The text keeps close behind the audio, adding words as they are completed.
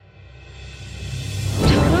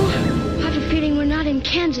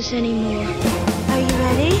us anymore. Are you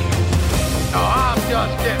ready? No, I'm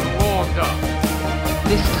just getting warmed up.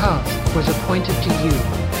 This task was appointed to you.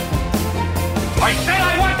 I said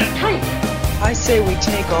I want the truth! I say we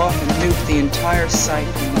take off and nuke the entire site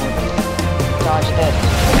from orbit. Dodge this.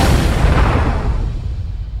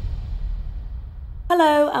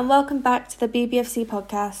 Hello and welcome back to the BBFC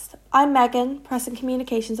podcast. I'm Megan, Press and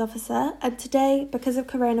Communications Officer, and today, because of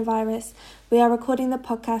coronavirus, we are recording the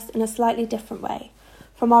podcast in a slightly different way,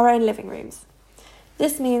 from our own living rooms.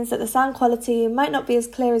 This means that the sound quality might not be as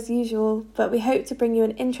clear as usual, but we hope to bring you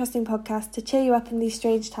an interesting podcast to cheer you up in these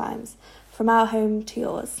strange times, from our home to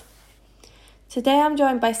yours. Today I'm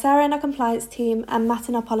joined by Sarah in our compliance team and Matt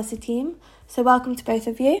in our policy team, so welcome to both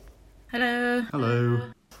of you. Hello.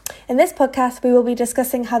 Hello. In this podcast, we will be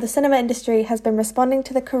discussing how the cinema industry has been responding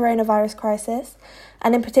to the coronavirus crisis,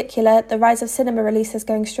 and in particular, the rise of cinema releases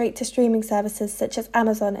going straight to streaming services such as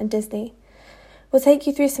Amazon and Disney. We'll take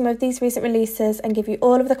you through some of these recent releases and give you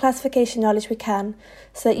all of the classification knowledge we can,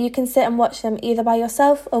 so that you can sit and watch them either by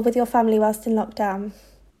yourself or with your family whilst in lockdown.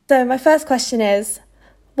 So my first question is,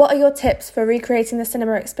 what are your tips for recreating the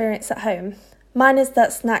cinema experience at home? Mine is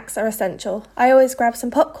that snacks are essential. I always grab some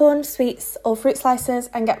popcorn, sweets or fruit slices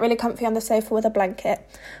and get really comfy on the sofa with a blanket.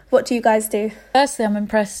 What do you guys do? Firstly, I'm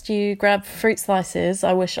impressed you grab fruit slices.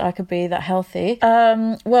 I wish I could be that healthy.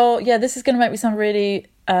 This is going to make me sound really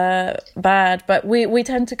bad, but we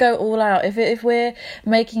tend to go all out. If we're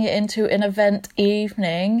making it into an event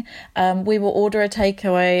evening, we will order a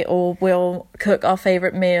takeaway or we'll cook our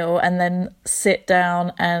favourite meal and then sit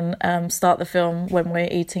down and start the film when we're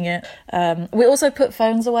eating it. We also put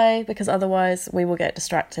phones away because otherwise we will get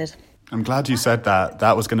distracted. I'm glad you said that.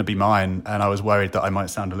 That was going to be mine, and I was worried that I might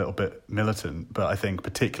sound a little bit militant, but I think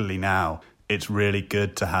particularly now, it's really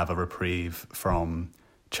good to have a reprieve from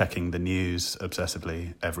checking the news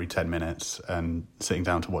obsessively every 10 minutes, and sitting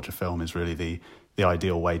down to watch a film is really the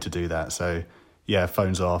ideal way to do that. So yeah,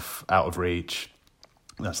 phones off, out of reach,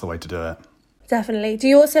 that's the way to do it. Definitely. Do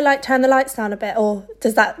you also turn the lights down a bit, or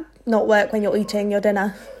does that not work when you're eating your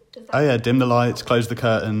dinner? Oh yeah, dim the lights, close the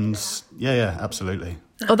curtains. Yeah, absolutely.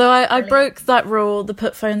 Although I broke that rule, the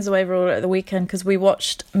put phones away rule, at the weekend because we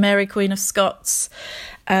watched Mary Queen of Scots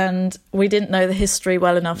and we didn't know the history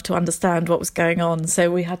well enough to understand what was going on.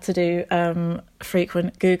 So we had to do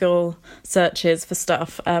frequent Google searches for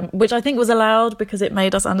stuff, which I think was allowed because it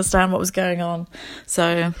made us understand what was going on.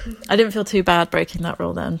 So I didn't feel too bad breaking that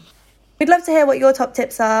rule then. We'd love to hear what your top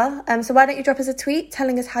tips are. So why don't you drop us a tweet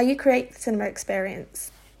telling us how you create the cinema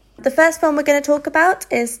experience? The first film we're going to talk about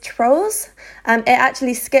is Trolls. It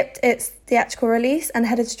actually skipped its theatrical release and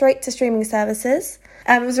headed straight to streaming services.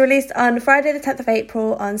 It was released on Friday the 10th of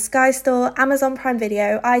April on Sky Store, Amazon Prime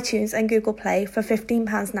Video, iTunes and Google Play for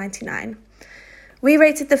 £15.99. We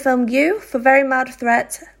rated the film U for very mild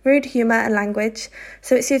threat, rude humour and language,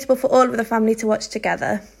 so it's suitable for all of the family to watch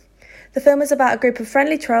together. The film is about a group of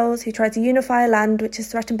friendly trolls who try to unify a land which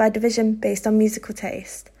is threatened by division based on musical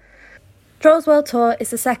taste. Trolls World Tour is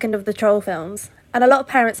the second of the Troll films, and a lot of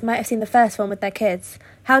parents might have seen the first film with their kids.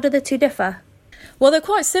 How do the two differ? Well, they're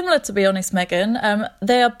quite similar, to be honest, Megan.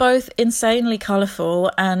 They are both insanely colourful,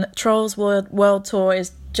 and Trolls World Tour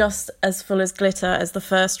is just as full as glitter as the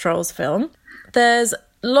first Trolls film. There's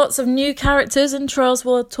lots of new characters in Trolls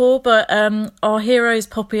World Tour, but our heroes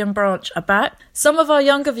Poppy and Branch are back. Some of our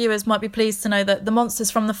younger viewers might be pleased to know that the monsters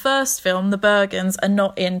from the first film, the Bergens, are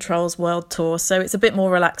not in Trolls World Tour, so it's a bit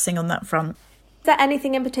more relaxing on that front. Is there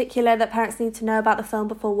anything in particular that parents need to know about the film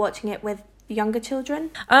before watching it with younger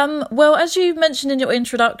children? Well, as you mentioned in your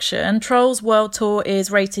introduction, Trolls World Tour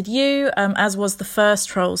is rated U, as was the first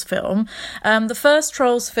Trolls film. The first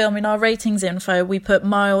Trolls film, in our ratings info, we put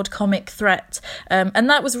mild comic threat, and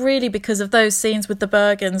that was really because of those scenes with the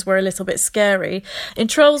Bergens were a little bit scary. In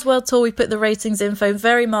Trolls World Tour, we put the ratings info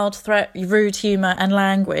very mild threat, rude humour and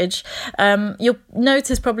language. You'll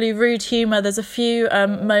notice probably rude humour. There's a few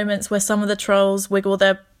moments where some of the trolls wiggle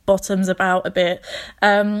their bottoms about a bit.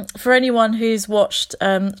 For anyone who's watched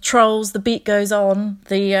Trolls, The Beat Goes On,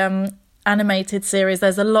 the animated series,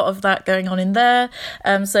 there's a lot of that going on in there.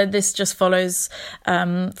 So this just follows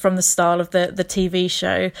from the style of the TV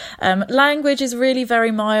show. Language is really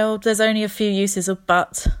very mild. There's only a few uses of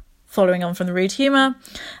but, following on from the rude humour.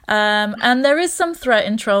 And there is some threat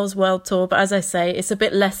in Trolls World Tour, but as I say, it's a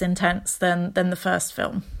bit less intense than the first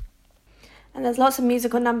film. And there's lots of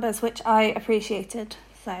musical numbers, which I appreciated.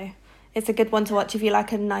 So it's a good one to watch if you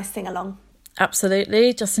like a nice sing-along.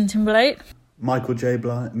 Absolutely. Justin Timberlake. Michael J.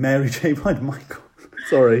 Blind. Mary J. Blind. Michael.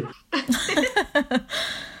 Sorry. Yeah,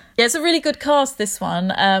 it's a really good cast, this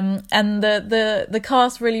one. And the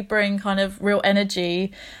cast really bring kind of real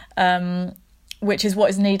energy which is what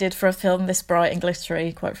is needed for a film this bright and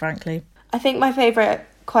glittery, quite frankly. I think my favourite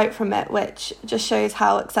quote from it, which just shows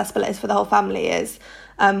how accessible it is for the whole family, is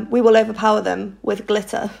we will overpower them with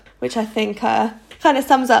glitter, which I think kind of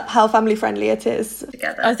sums up how family friendly it is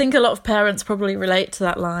together. I think a lot of parents probably relate to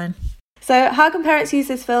that line. So how can parents use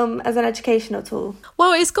this film as an educational tool?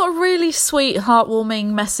 Well, it's got a really sweet, heartwarming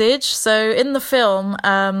message. So in the film,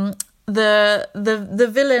 the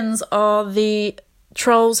villains are the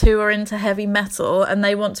trolls who are into heavy metal, and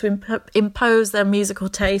they want to impose their musical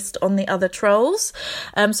taste on the other trolls.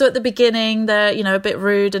 So at the beginning, they're, a bit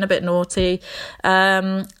rude and a bit naughty.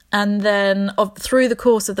 And then through the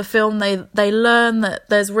course of the film, they learn that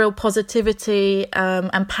there's real positivity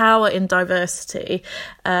and power in diversity,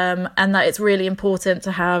 and that it's really important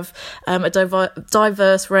to have a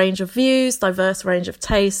diverse range of views, diverse range of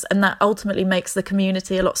tastes, and that ultimately makes the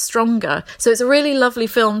community a lot stronger. So it's a really lovely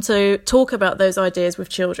film to talk about those ideas with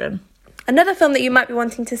children. Another film that you might be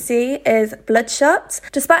wanting to see is Bloodshot.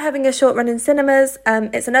 Despite having a short run in cinemas,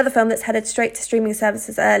 it's another film that's headed straight to streaming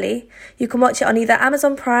services early. You can watch it on either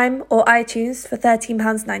Amazon Prime or iTunes for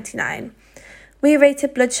 £13.99. We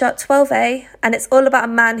rated Bloodshot 12A, and it's all about a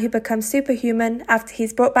man who becomes superhuman after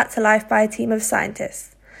he's brought back to life by a team of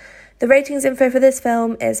scientists. The ratings info for this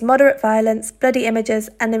film is moderate violence, bloody images,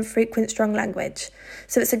 and infrequent strong language.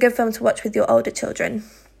 So it's a good film to watch with your older children.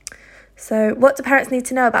 So what do parents need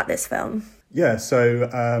to know about this film? Yeah, so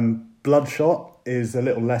Bloodshot is a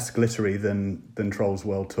little less glittery than Trolls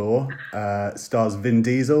World Tour. Stars Vin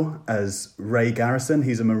Diesel as Ray Garrison.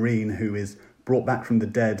 He's a Marine who is brought back from the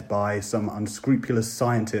dead by some unscrupulous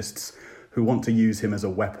scientists who want to use him as a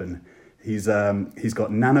weapon. He's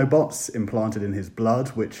got nanobots implanted in his blood,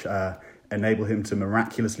 which enable him to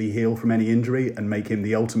miraculously heal from any injury and make him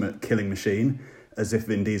the ultimate killing machine, as if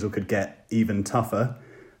Vin Diesel could get even tougher.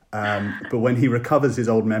 But when he recovers his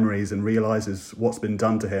old memories and realises what's been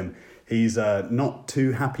done to him, he's not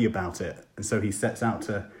too happy about it. And so he sets out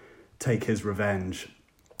to take his revenge.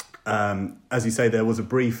 As you say, there was a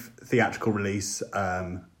brief theatrical release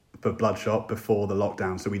for Bloodshot before the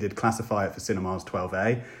lockdown. So we did classify it for Cinemas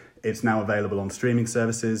 12A. It's now available on streaming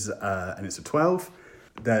services and it's a 12.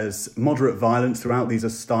 There's moderate violence throughout. These are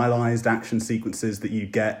stylized action sequences that you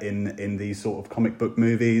get in these sort of comic book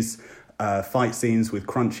movies. Fight scenes with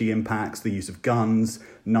crunchy impacts, the use of guns,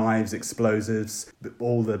 knives, explosives,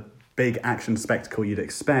 all the big action spectacle you'd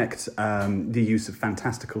expect, the use of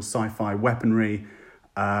fantastical sci-fi weaponry,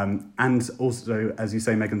 and also, as you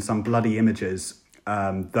say, Megan, some bloody images,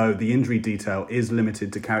 though the injury detail is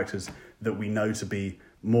limited to characters that we know to be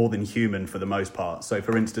more than human for the most part. So,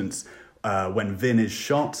 for instance, when Vin is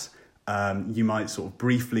shot, you might sort of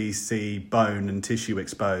briefly see bone and tissue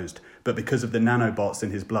exposed. But because of the nanobots in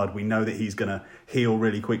his blood, we know that he's going to heal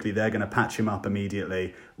really quickly. They're going to patch him up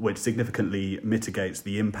immediately, which significantly mitigates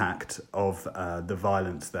the impact of the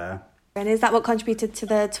violence there. And is that what contributed to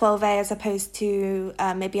the 12A as opposed to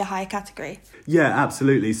maybe a higher category? Yeah,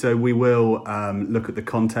 absolutely. So we will look at the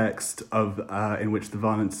context of in which the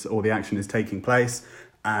violence or the action is taking place.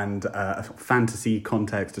 And a fantasy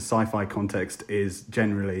context, a sci-fi context is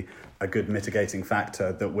generally a good mitigating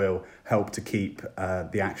factor that will help to keep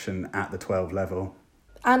the action at the 12 level.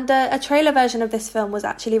 And a trailer version of this film was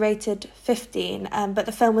actually rated 15, but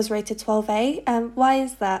the film was rated 12A. Why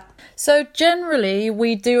is that? So generally,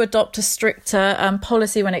 we do adopt a stricter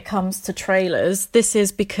policy when it comes to trailers. This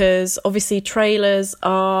is because obviously trailers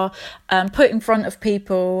are put in front of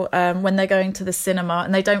people when they're going to the cinema,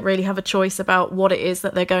 and they don't really have a choice about what it is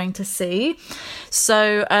that they're going to see.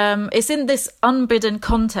 So it's in this unbidden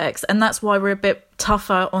context, and that's why we're a bit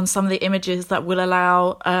tougher on some of the images that will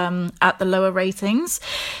allow at the lower ratings.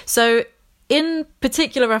 So in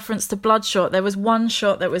particular reference to Bloodshot, there was one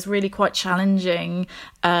shot that was really quite challenging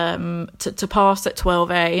to pass at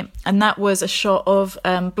 12A, and that was a shot of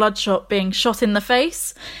Bloodshot being shot in the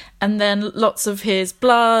face, and then lots of his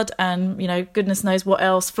blood and, goodness knows what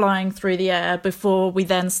else flying through the air before we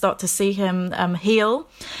then start to see him heal.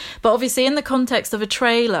 But obviously in the context of a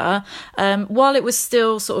trailer, while it was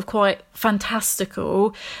still sort of quite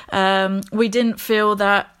fantastical, we didn't feel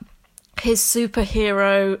that his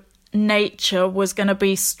superhero nature was going to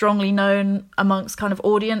be strongly known amongst kind of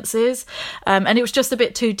audiences, and it was just a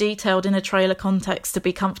bit too detailed in a trailer context to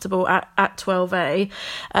be comfortable at 12A,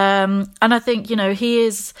 and I think he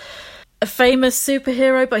is a famous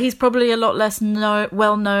superhero, but he's probably a lot less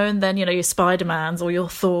well known than your Spider-Mans or your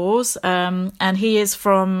Thors, and he is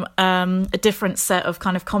from a different set of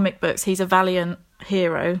kind of comic books. He's a Valiant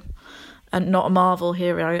hero and not a Marvel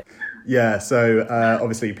hero. Yeah, so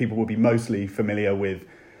obviously people will be mostly familiar with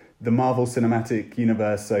the Marvel Cinematic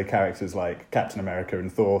Universe, so characters like Captain America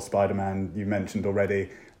and Thor, Spider-Man, you mentioned already,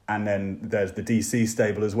 and then there's the DC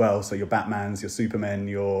stable as well, so your Batmans, your Supermen,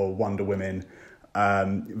 your Wonder Women.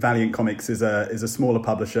 Valiant Comics is a smaller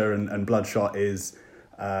publisher, and Bloodshot is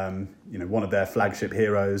one of their flagship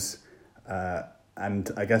heroes,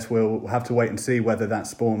 and I guess we'll have to wait and see whether that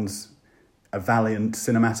spawns a Valiant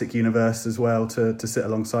cinematic universe as well to sit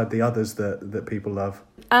alongside the others that people love.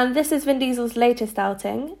 And this is Vin Diesel's latest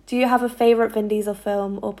outing. Do you have a favourite Vin Diesel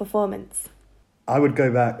film or performance? I would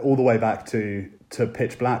go back all the way back to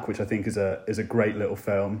Pitch Black, which I think is a great little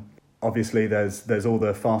film. Obviously, there's all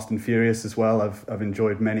the Fast and Furious as well. I've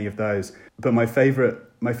enjoyed many of those, but my favourite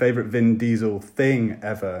Vin Diesel thing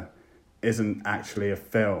ever isn't actually a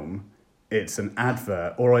film. It's an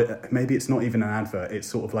advert, or maybe it's not even an advert. It's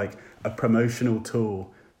sort of like a promotional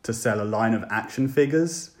tool to sell a line of action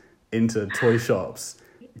figures into toy shops.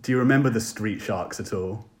 Do you remember the Street Sharks at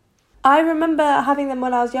all? I remember having them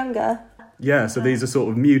when I was younger. Yeah, so these are sort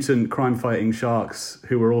of mutant crime-fighting sharks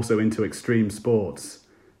who were also into extreme sports.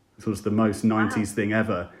 This was the most 90s thing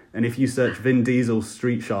ever. And if you search Vin Diesel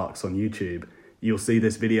Street Sharks on YouTube, you'll see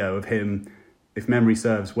this video of him, if memory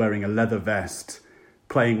serves, wearing a leather vest,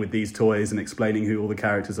 playing with these toys and explaining who all the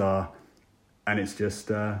characters are. And it's just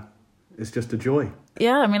a joy.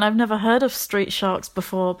 Yeah, I mean, I've never heard of Street Sharks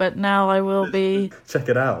before, but now I will be. Check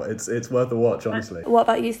it out. It's worth a watch, honestly. What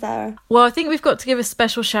about you, Sarah? Well, I think we've got to give a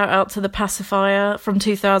special shout out to The Pacifier from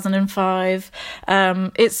 2005.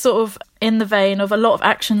 It's sort of in the vein of a lot of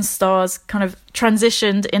action stars kind of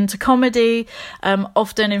transitioned into comedy,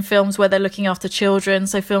 often in films where they're looking after children.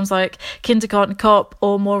 So films like Kindergarten Cop,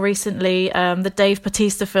 or more recently, the Dave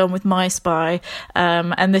Bautista film with My Spy.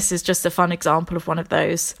 And this is just a fun example of one of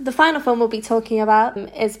those. The final film we'll be talking about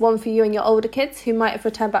is one for you and your older kids who might have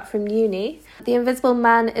returned back from uni. The Invisible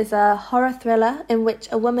Man is a horror thriller in which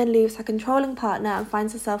a woman leaves her controlling partner and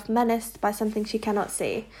finds herself menaced by something she cannot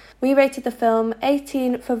see. We rated the film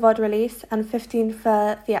 18 for VOD release and 15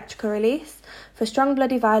 for theatrical release for strong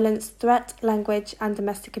bloody violence, threat, language and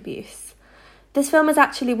domestic abuse. This film is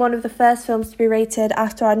actually one of the first films to be rated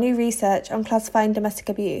after our new research on classifying domestic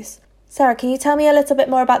abuse. Sarah, can you tell me a little bit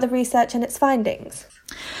more about the research and its findings?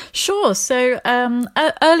 Sure. So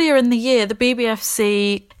earlier in the year, the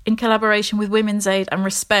BBFC, in collaboration with Women's Aid and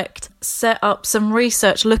Respect, set up some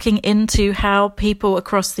research looking into how people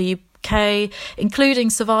across the UK, including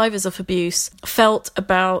survivors of abuse, felt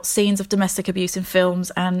about scenes of domestic abuse in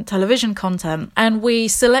films and television content. And we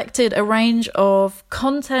selected a range of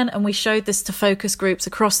content and we showed this to focus groups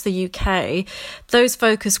across the UK. Those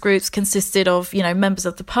focus groups consisted of, members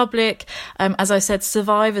of the public, as I said,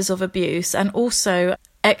 survivors of abuse, and also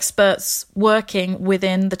experts working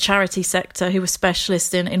within the charity sector who were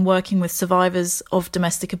specialists in working with survivors of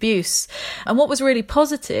domestic abuse. And what was really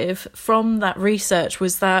positive from that research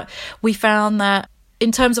was that we found that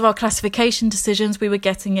in terms of our classification decisions, we were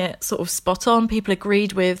getting it sort of spot on. People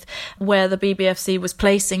agreed with where the BBFC was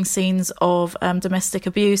placing scenes of domestic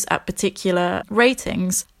abuse at particular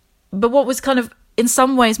ratings. But what was kind of in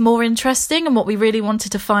some ways more interesting, and what we really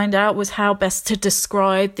wanted to find out, was how best to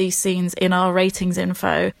describe these scenes in our ratings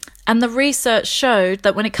info. And the research showed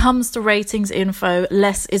that when it comes to ratings info,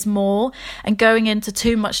 less is more, and going into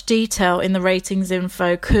too much detail in the ratings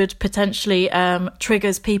info could potentially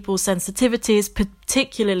triggers people's sensitivities,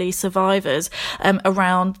 particularly survivors,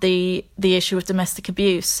 around the issue of domestic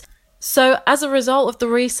abuse. So as a result of the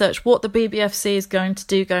research, what the BBFC is going to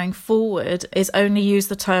do going forward is only use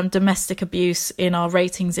the term domestic abuse in our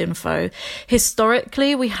ratings info.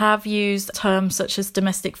 Historically, we have used terms such as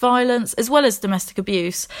domestic violence as well as domestic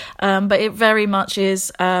abuse, but it very much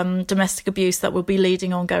is domestic abuse that will be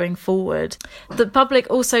leading on going forward. The public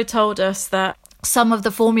also told us that some of the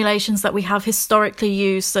formulations that we have historically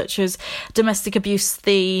used, such as domestic abuse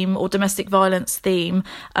theme or domestic violence theme,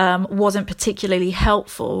 wasn't particularly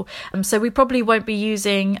helpful. So we probably won't be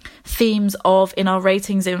using themes of in our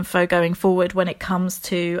ratings info going forward when it comes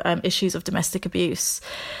to issues of domestic abuse.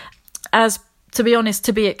 As to be honest,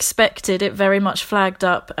 to be expected, it very much flagged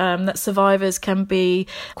up that survivors can be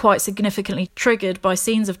quite significantly triggered by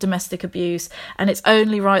scenes of domestic abuse, and it's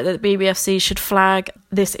only right that the BBFC should flag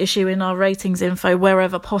this issue in our ratings info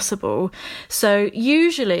wherever possible. So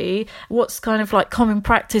usually what's kind of like common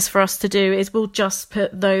practice for us to do is we'll just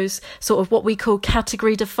put those sort of what we call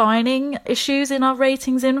category defining issues in our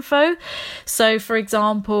ratings info. So for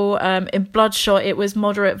example, in Bloodshot, it was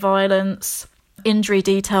moderate violence, injury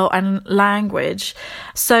detail and language.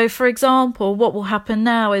 So for example, what will happen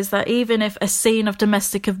now is that even if a scene of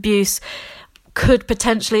domestic abuse could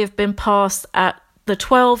potentially have been passed at the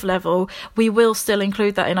 12 level, we will still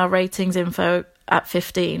include that in our ratings info at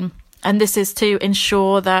 15. And this is to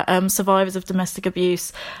ensure that survivors of domestic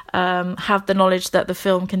abuse have the knowledge that the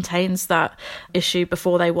film contains that issue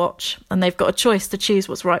before they watch. And they've got a choice to choose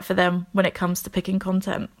what's right for them when it comes to picking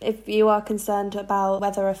content. If you are concerned about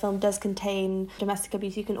whether a film does contain domestic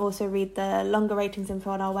abuse, you can also read the longer ratings info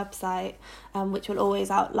on our website, which will always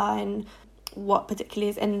outline what particularly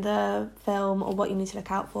is in the film or what you need to look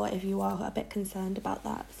out for if you are a bit concerned about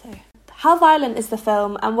that. So, how violent is the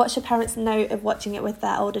film, and what should parents know of watching it with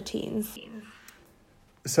their older teens?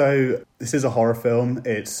 So this is a horror film.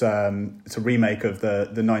 It's a remake of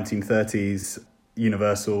the 1930s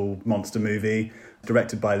Universal monster movie,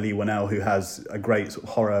 directed by Leigh Whannell, who has a great sort of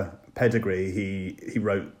horror pedigree. He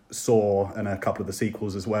wrote Saw and a couple of the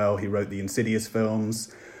sequels as well. He wrote the Insidious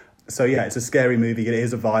films. So yeah, it's a scary movie. It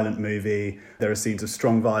is a violent movie. There are scenes of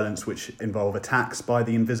strong violence which involve attacks by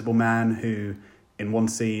the Invisible Man, who in one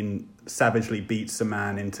scene savagely beats a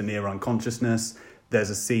man into near unconsciousness. There's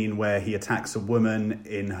a scene where he attacks a woman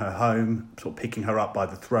in her home, sort of picking her up by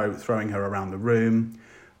the throat, throwing her around the room.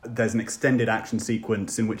 There's an extended action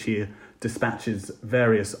sequence in which he dispatches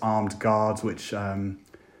various armed guards, which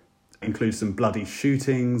includes some bloody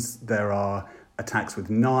shootings. There are attacks with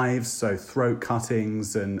knives, so throat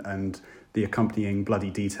cuttings and the accompanying bloody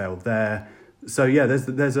detail there. So yeah,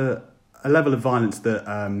 there's a level of violence that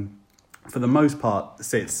for the most part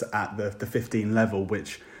sits at the 15 level,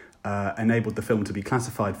 which enabled the film to be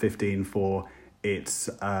classified 15 for its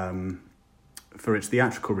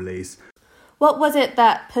theatrical release. What was it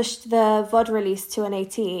that pushed the VOD release to an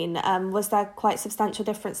 18? Was there quite substantial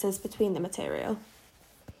differences between the material?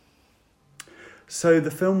 So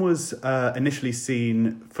the film was initially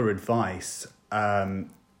seen for advice.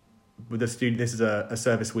 With this is a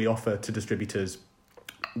service we offer to distributors,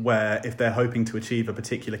 where if they're hoping to achieve a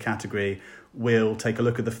particular category, we'll take a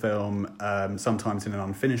look at the film, sometimes in an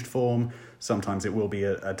unfinished form, sometimes it will be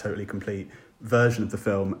a totally complete version of the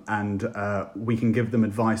film, and we can give them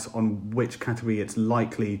advice on which category it's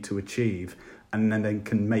likely to achieve, and then they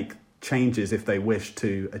can make changes if they wish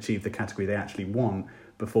to achieve the category they actually want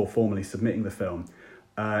before formally submitting the film.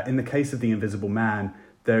 In the case of The Invisible Man,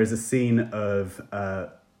 there is a scene of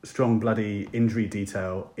strong bloody injury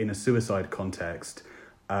detail in a suicide context,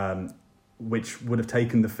 which would have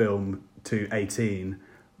taken the film to 18,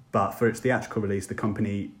 but for its theatrical release, the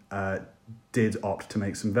company did opt to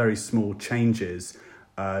make some very small changes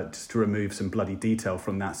just to remove some bloody detail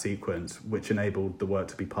from that sequence, which enabled the work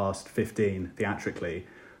to be passed 15 theatrically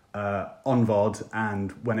on VOD,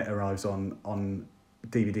 and when it arrives on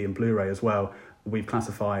DVD and Blu-ray as well, we've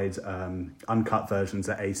classified uncut versions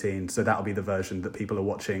at 18, so that'll be the version that people are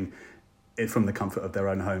watching it from the comfort of their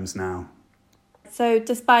own homes now. So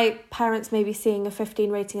despite parents maybe seeing a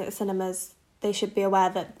 15 rating at the cinemas, they should be aware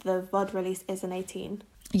that the VOD release is an 18.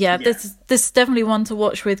 Yeah, this is definitely one to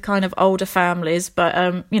watch with kind of older families,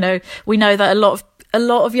 but we know that a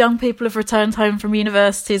lot of young people have returned home from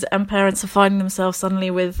universities, and parents are finding themselves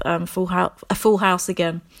suddenly with a full house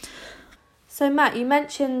again. So Matt, you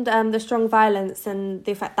mentioned the strong violence and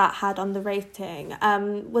the effect that had on the rating.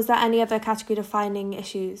 Was there any other category defining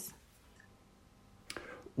issues?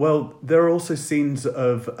 Well, there are also scenes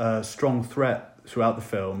of strong threat throughout the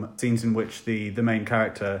film, scenes in which the main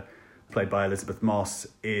character, played by Elizabeth Moss,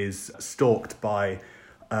 is stalked by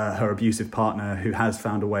her abusive partner, who has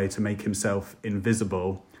found a way to make himself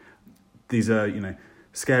invisible. These are,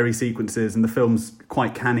 scary sequences, and the film's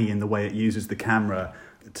quite canny in the way it uses the camera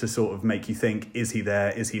to sort of make you think, is he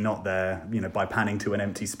there, is he not there, by panning to an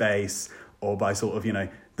empty space, or by sort of,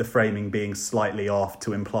 the framing being slightly off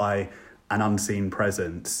to imply an unseen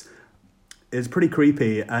presence. It's pretty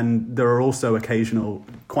creepy, and there are also occasional,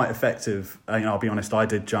 quite effective, I'll be honest, I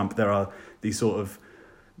did jump. There are these sort of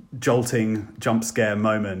jolting jump scare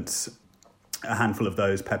moments, a handful of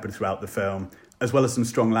those peppered throughout the film, as well as some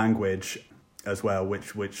strong language as well,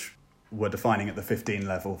 which were defining at the 15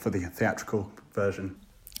 level for the theatrical version.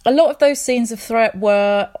 A lot of those scenes of threat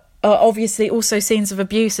were obviously also scenes of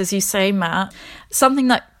abuse, as you say, Matt. Something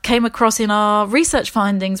that came across in our research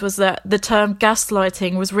findings was that the term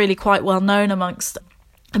gaslighting was really quite well known amongst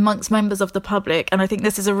members of the public, and I think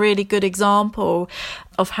this is a really good example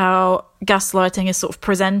of how gaslighting is sort of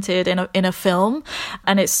presented in a film,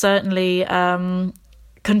 and it certainly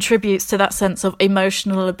contributes to that sense of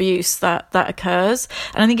emotional abuse that occurs.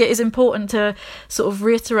 And I think it is important to sort of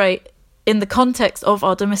reiterate, in the context of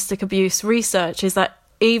our domestic abuse research, is that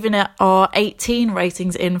even at our 18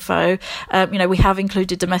 ratings info, we have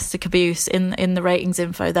included domestic abuse in the ratings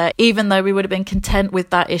info there, even though we would have been content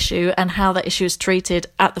with that issue and how that issue is treated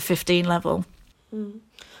at the 15 level.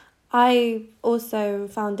 I also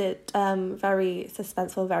found it very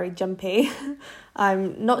suspenseful, very jumpy.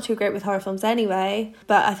 I'm not too great with horror films anyway,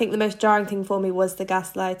 but I think the most jarring thing for me was the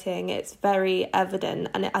gaslighting. It's very evident,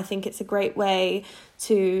 and I think it's a great way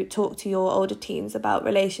to talk to your older teens about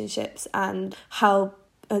relationships and how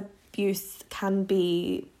abuse can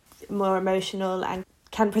be more emotional and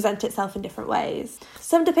can present itself in different ways.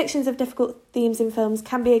 Some depictions of difficult themes in films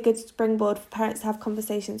can be a good springboard for parents to have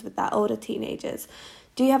conversations with their older teenagers.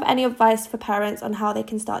 Do you have any advice for parents on how they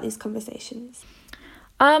can start these conversations?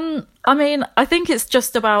 I think it's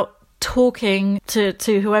just about talking to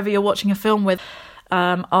whoever you're watching a film with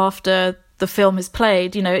after the film is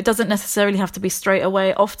played. It doesn't necessarily have to be straight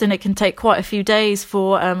away. Often it can take quite a few days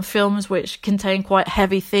for films which contain quite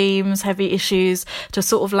heavy themes, heavy issues to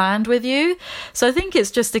sort of land with you. So I think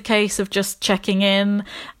it's just a case of just checking in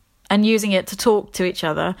and using it to talk to each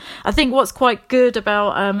other. I think what's quite good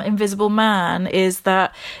about Invisible Man is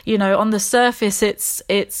that, on the surface, it's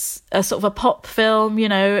a sort of a pop film,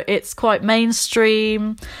 it's quite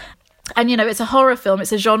mainstream. And, it's a horror film,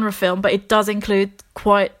 it's a genre film, but it does include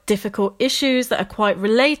quite difficult issues that are quite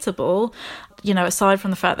relatable, aside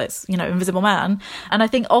from the fact that it's, Invisible Man. And I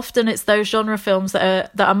think often it's those genre films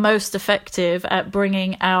that are most effective at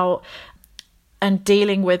bringing out and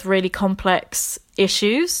dealing with really complex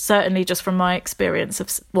issues, certainly just from my experience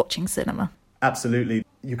of watching cinema. Absolutely.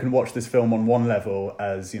 You can watch this film on one level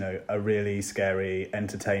as, a really scary,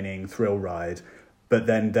 entertaining thrill ride, but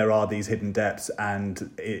then there are these hidden depths, and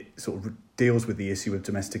it sort of deals with the issue of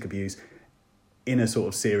domestic abuse in a sort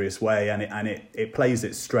of serious way, and it plays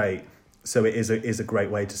it straight. So it is a great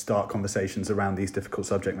way to start conversations around these difficult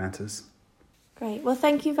subject matters. Great. Well,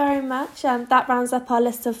 thank you very much. That rounds up our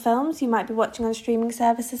list of films you might be watching on streaming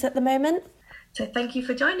services at the moment. So thank you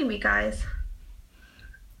for joining me, guys.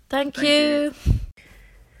 Thank you.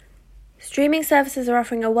 Streaming services are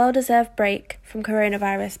offering a well-deserved break from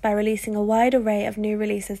coronavirus by releasing a wide array of new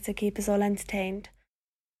releases to keep us all entertained.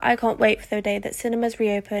 I can't wait for the day that cinemas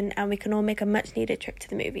reopen and we can all make a much-needed trip to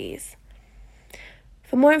the movies.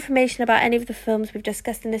 For more information about any of the films we've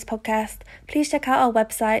discussed in this podcast, please check out our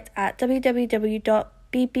website at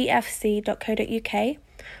www.bbfc.co.uk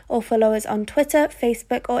or follow us on Twitter,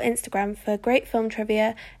 Facebook or Instagram for great film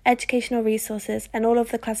trivia, educational resources and all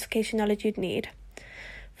of the classification knowledge you'd need.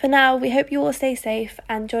 For now, we hope you all stay safe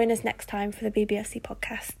and join us next time for the BBFC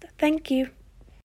podcast. Thank you.